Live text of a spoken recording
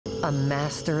A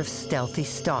master of stealthy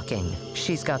stalking,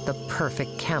 she's got the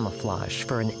perfect camouflage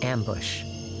for an ambush.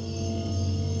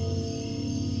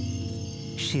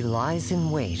 She lies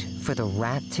in wait for the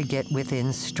rat to get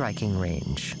within striking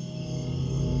range.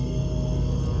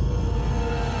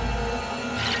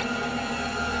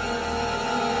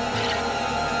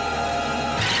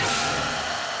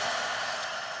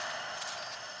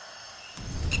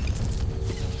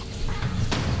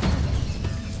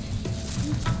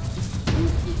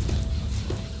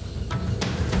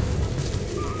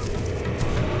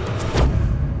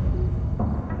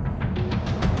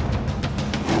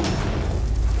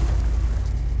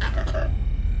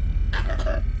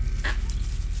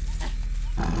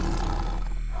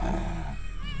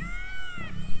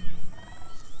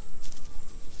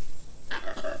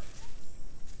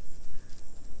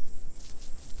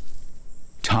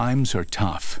 Times are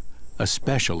tough,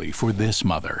 especially for this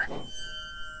mother.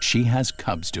 She has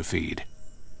cubs to feed.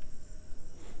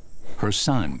 Her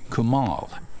son,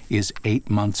 Kumal, is 8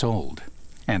 months old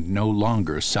and no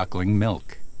longer suckling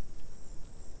milk.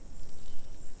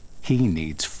 He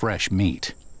needs fresh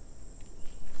meat.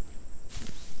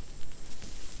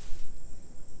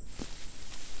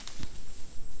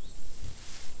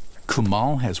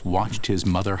 Kumal has watched his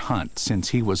mother hunt since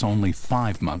he was only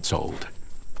 5 months old.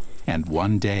 And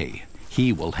one day,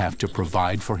 he will have to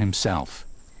provide for himself.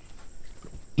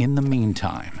 In the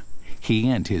meantime, he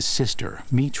and his sister,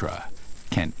 Mitra,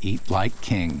 can eat like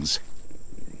kings.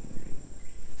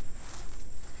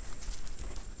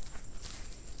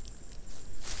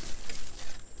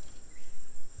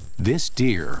 This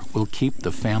deer will keep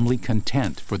the family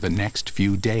content for the next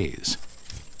few days.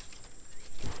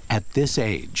 At this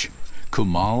age,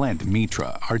 Kumal and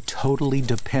Mitra are totally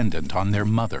dependent on their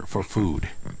mother for food,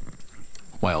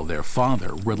 while their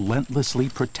father relentlessly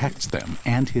protects them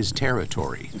and his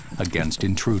territory against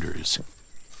intruders.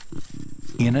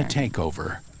 In a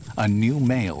takeover, a new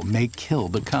male may kill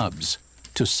the cubs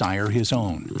to sire his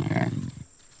own.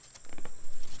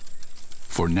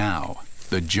 For now,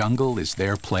 the jungle is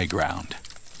their playground,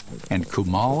 and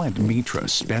Kumal and Mitra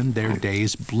spend their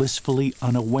days blissfully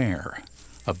unaware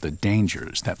of the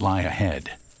dangers that lie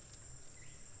ahead.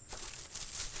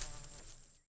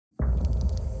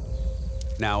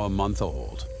 Now a month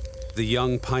old, the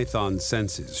young python's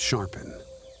senses sharpen.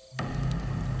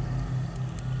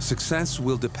 Success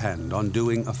will depend on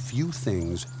doing a few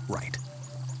things right.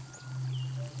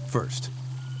 First,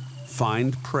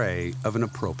 find prey of an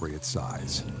appropriate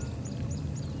size.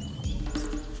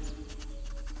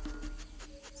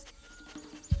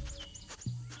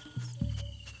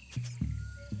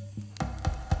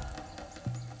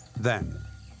 Then,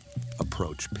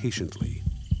 approach patiently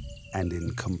and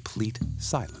in complete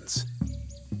silence.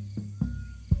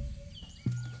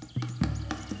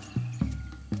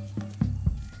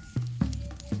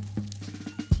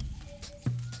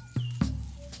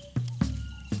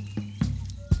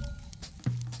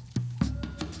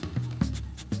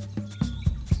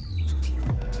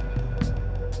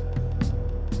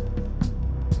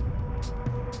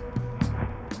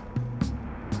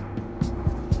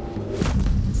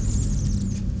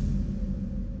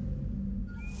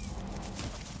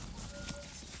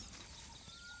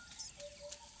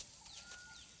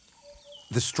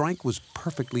 The strike was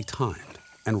perfectly timed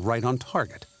and right on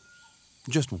target.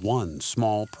 Just one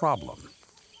small problem.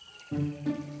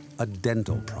 A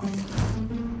dental problem.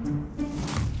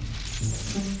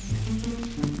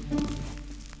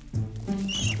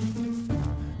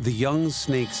 The young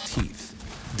snake's teeth,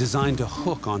 designed to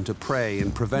hook onto prey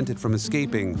and prevent it from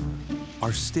escaping,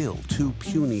 are still too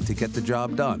puny to get the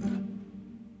job done.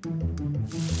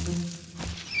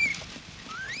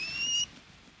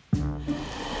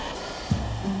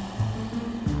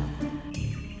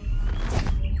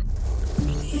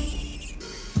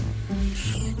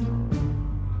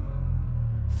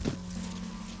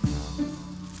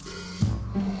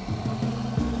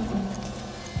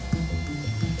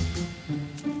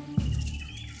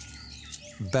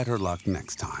 Better luck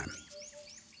next time.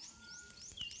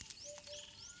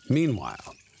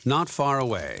 Meanwhile, not far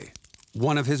away,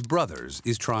 one of his brothers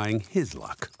is trying his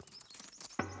luck.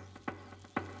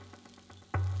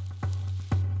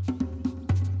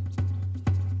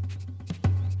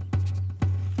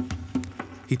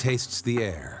 He tastes the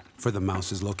air for the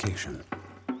mouse's location.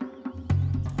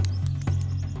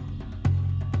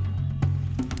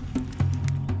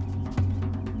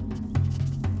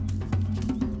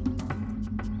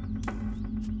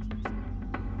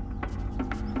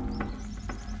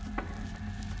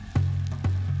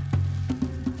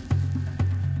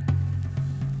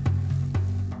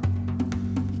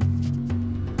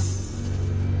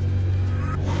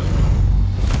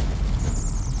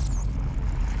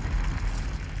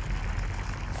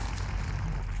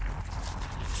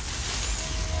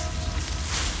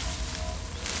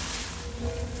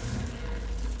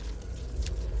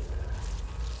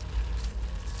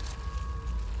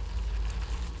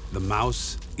 The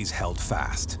mouse is held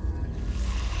fast.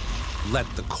 Let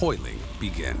the coiling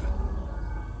begin.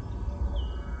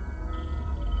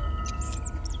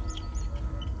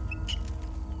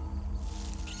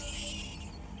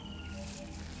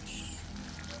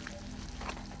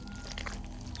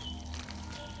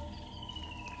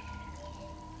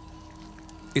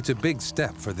 It's a big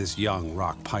step for this young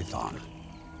rock python.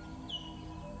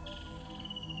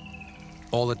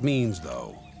 All it means,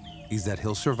 though, is that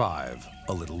he'll survive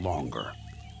a little longer.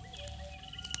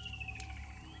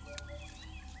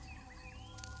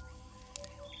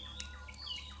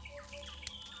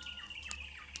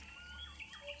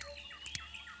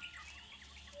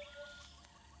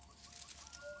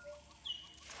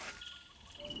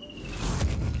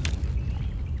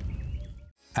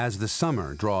 As the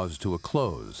summer draws to a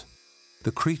close,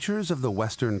 the creatures of the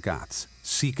Western Ghats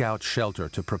seek out shelter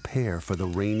to prepare for the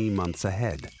rainy months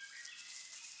ahead.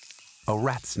 A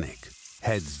rat snake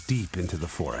heads deep into the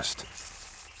forest.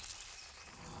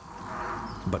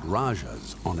 But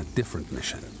Raja's on a different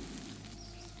mission.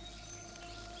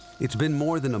 It's been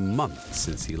more than a month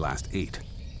since he last ate.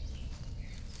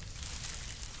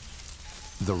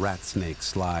 The rat snake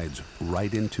slides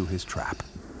right into his trap.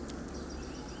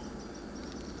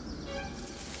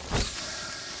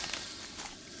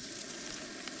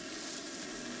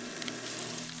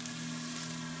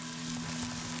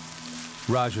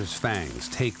 Raja's fangs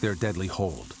take their deadly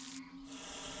hold,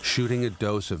 shooting a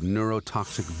dose of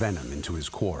neurotoxic venom into his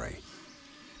quarry.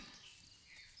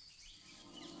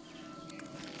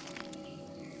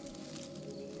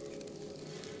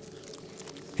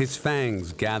 His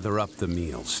fangs gather up the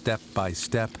meal step by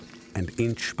step and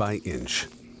inch by inch,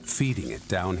 feeding it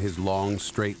down his long,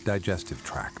 straight digestive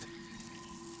tract.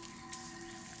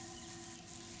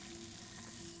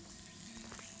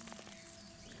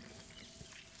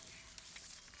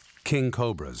 King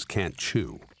cobras can't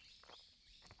chew.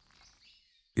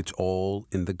 It's all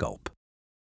in the gulp.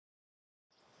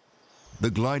 The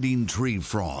gliding tree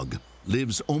frog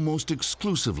lives almost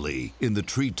exclusively in the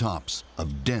treetops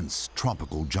of dense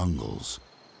tropical jungles.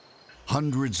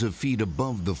 Hundreds of feet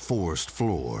above the forest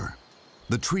floor,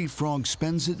 the tree frog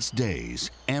spends its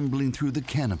days ambling through the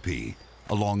canopy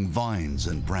along vines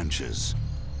and branches.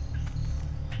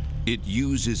 It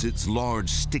uses its large,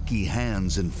 sticky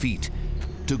hands and feet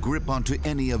to grip onto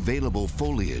any available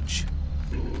foliage.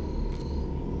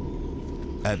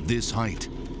 At this height,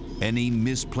 any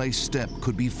misplaced step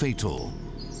could be fatal,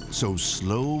 so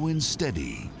slow and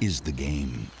steady is the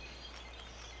game.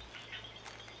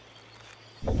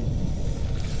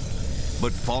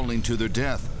 But falling to their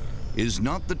death is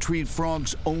not the tree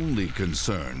frog's only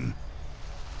concern.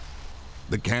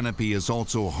 The canopy is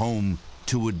also home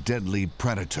to a deadly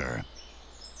predator,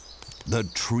 the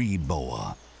tree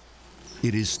boa.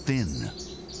 It is thin,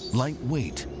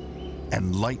 lightweight,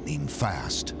 and lightning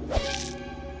fast.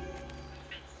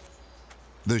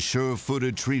 The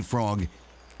sure-footed tree frog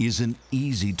is an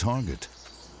easy target.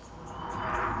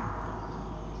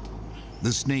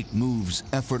 The snake moves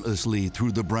effortlessly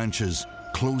through the branches,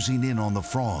 closing in on the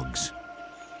frogs.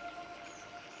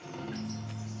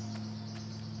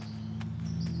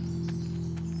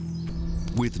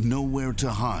 With nowhere to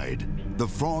hide, the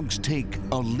frogs take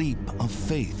a leap of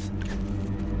faith.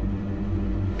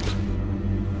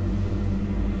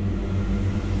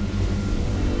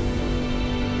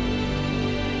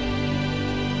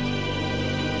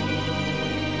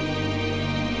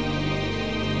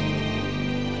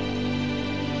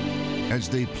 As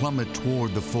they plummet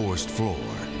toward the forest floor,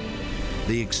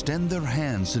 they extend their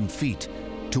hands and feet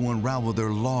to unravel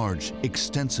their large,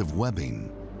 extensive webbing.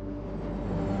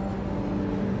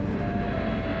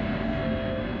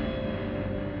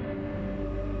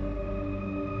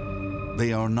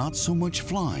 They are not so much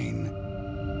flying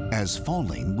as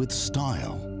falling with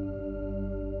style.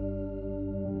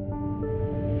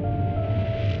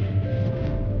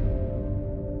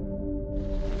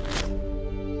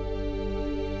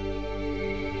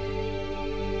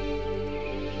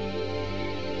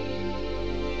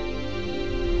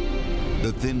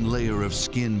 The thin layer of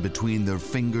skin between their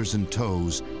fingers and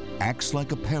toes acts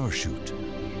like a parachute.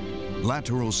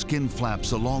 Lateral skin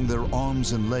flaps along their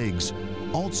arms and legs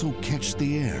also catch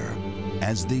the air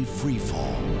as they free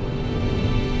fall.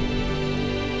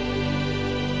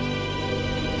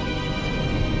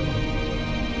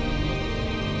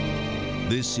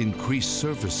 This increased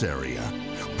surface area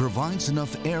provides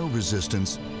enough air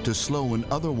resistance to slow an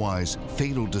otherwise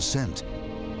fatal descent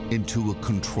into a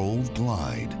controlled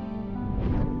glide.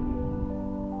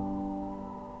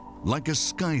 Like a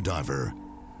skydiver,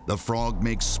 the frog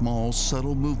makes small,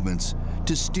 subtle movements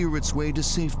to steer its way to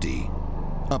safety,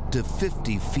 up to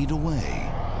 50 feet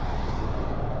away.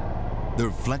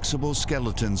 Their flexible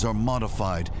skeletons are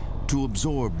modified to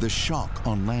absorb the shock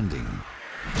on landing,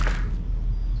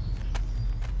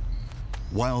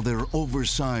 while their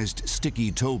oversized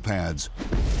sticky toe pads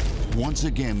once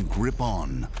again grip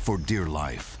on for dear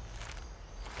life.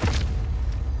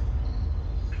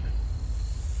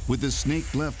 With the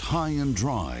snake left high and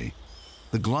dry,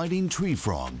 the gliding tree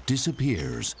frog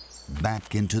disappears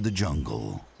back into the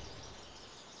jungle.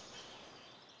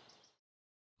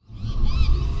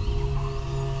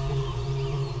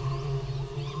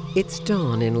 It's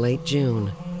dawn in late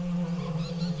June.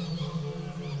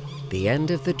 The end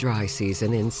of the dry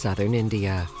season in southern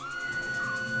India.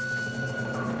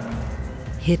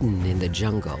 Hidden in the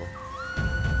jungle,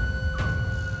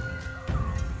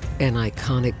 an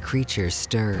iconic creature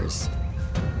stirs.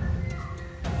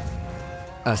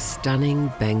 A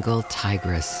stunning Bengal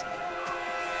tigress.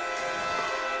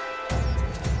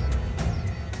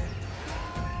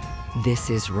 This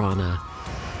is Rana.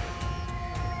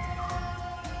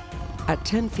 At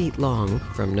 10 feet long,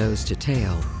 from nose to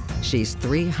tail, she's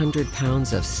 300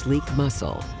 pounds of sleek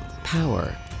muscle,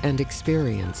 power, and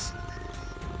experience.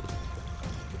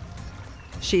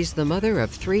 She's the mother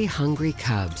of 3 hungry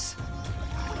cubs.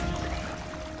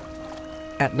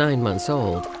 At 9 months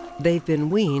old, they've been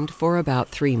weaned for about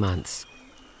 3 months.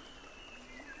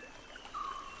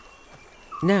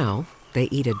 Now, they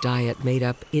eat a diet made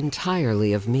up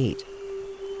entirely of meat,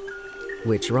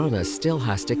 which Rana still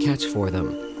has to catch for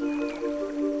them.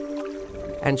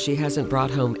 And she hasn't brought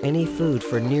home any food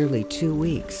for nearly 2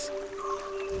 weeks.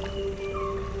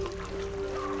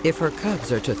 If her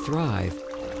cubs are to thrive,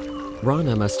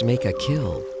 Rana must make a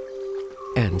kill,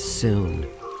 and soon.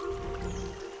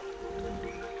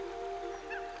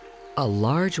 A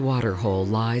large waterhole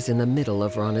lies in the middle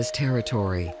of Rana's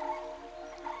territory.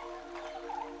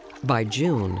 By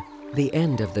June, the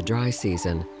end of the dry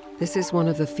season, this is one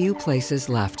of the few places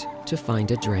left to find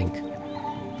a drink.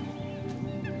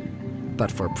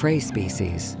 But for prey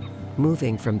species,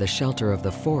 moving from the shelter of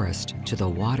the forest to the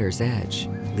water's edge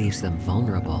leaves them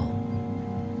vulnerable.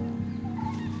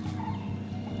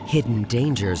 Hidden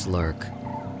dangers lurk.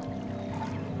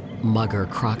 Mugger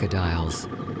crocodiles.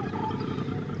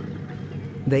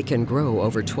 They can grow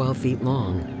over 12 feet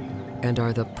long and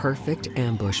are the perfect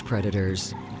ambush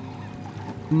predators.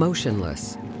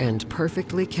 Motionless and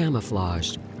perfectly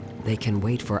camouflaged, they can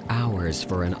wait for hours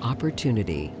for an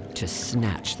opportunity to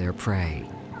snatch their prey.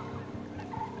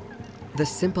 The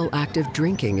simple act of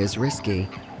drinking is risky.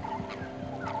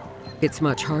 It's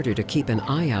much harder to keep an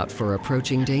eye out for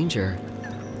approaching danger.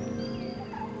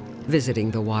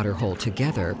 Visiting the waterhole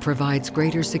together provides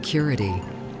greater security.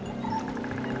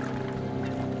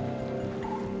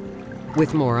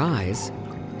 With more eyes,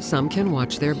 some can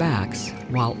watch their backs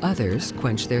while others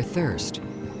quench their thirst.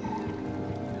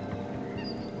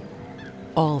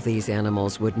 All these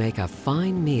animals would make a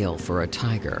fine meal for a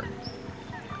tiger.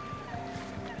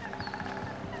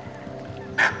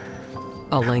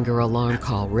 A langur alarm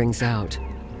call rings out.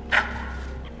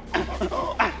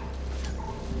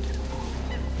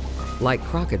 Like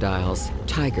crocodiles,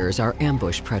 tigers are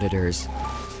ambush predators.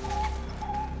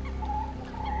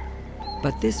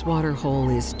 But this waterhole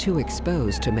is too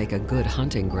exposed to make a good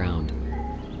hunting ground.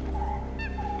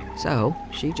 So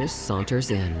she just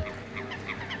saunters in.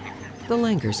 The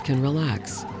langurs can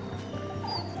relax.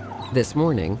 This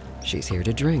morning, she's here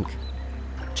to drink,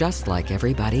 just like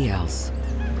everybody else.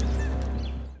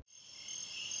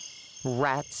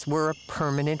 Rats were a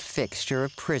permanent fixture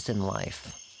of prison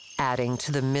life, adding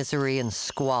to the misery and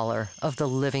squalor of the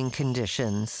living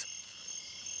conditions.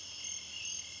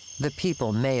 The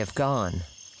people may have gone,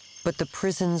 but the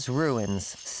prison's ruins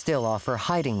still offer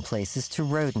hiding places to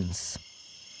rodents.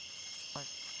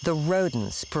 The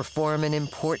rodents perform an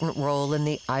important role in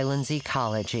the island's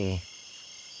ecology.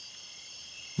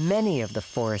 Many of the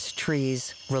forest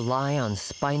trees rely on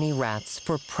spiny rats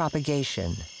for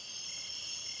propagation.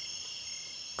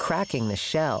 Cracking the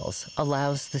shells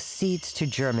allows the seeds to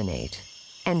germinate,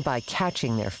 and by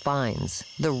catching their finds,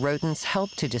 the rodents help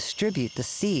to distribute the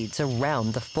seeds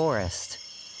around the forest.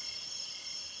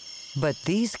 But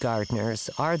these gardeners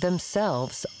are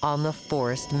themselves on the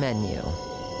forest menu.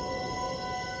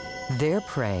 They're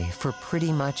prey for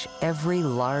pretty much every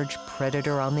large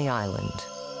predator on the island.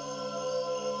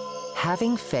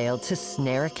 Having failed to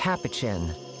snare a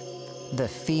capuchin, the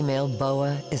female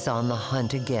boa is on the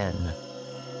hunt again.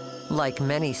 Like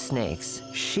many snakes,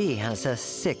 she has a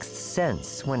sixth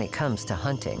sense when it comes to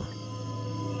hunting.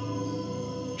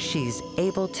 She's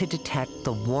able to detect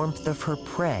the warmth of her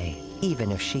prey,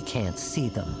 even if she can't see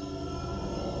them.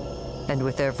 And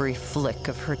with every flick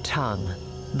of her tongue,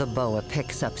 The boa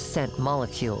picks up scent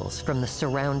molecules from the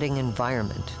surrounding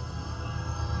environment.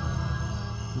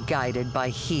 Guided by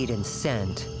heat and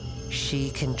scent, she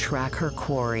can track her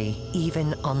quarry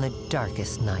even on the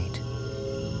darkest night.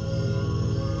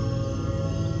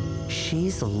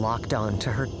 She's locked on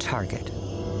to her target.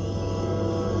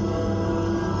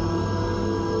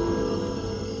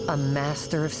 A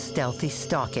master of stealthy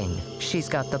stalking, she's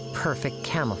got the perfect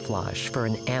camouflage for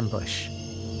an ambush.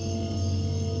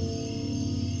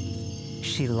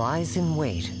 She lies in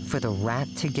wait for the rat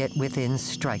to get within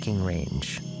striking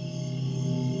range.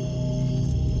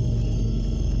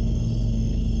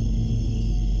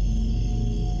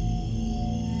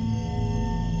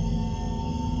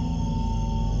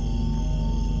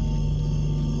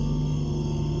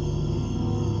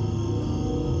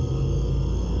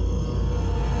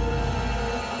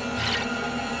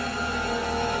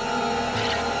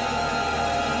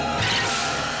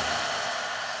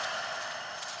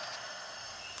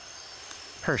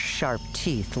 Her sharp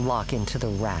teeth lock into the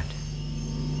rat.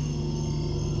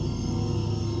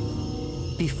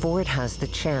 Before it has the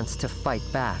chance to fight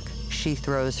back, she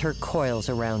throws her coils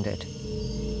around it.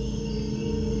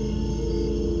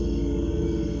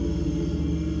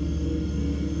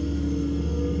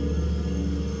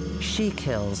 She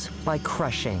kills by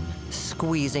crushing,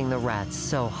 squeezing the rat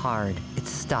so hard it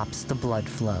stops the blood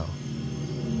flow.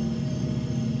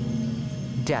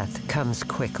 Death comes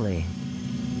quickly.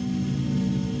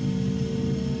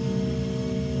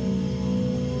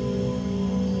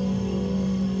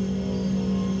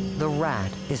 The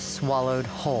rat is swallowed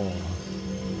whole.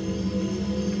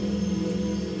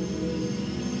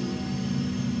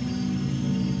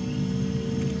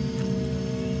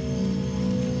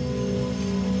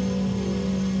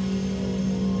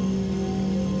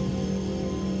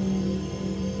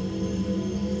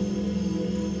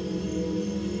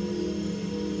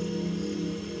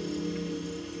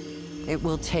 It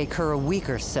will take her a week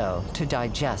or so to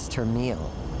digest her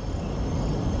meal.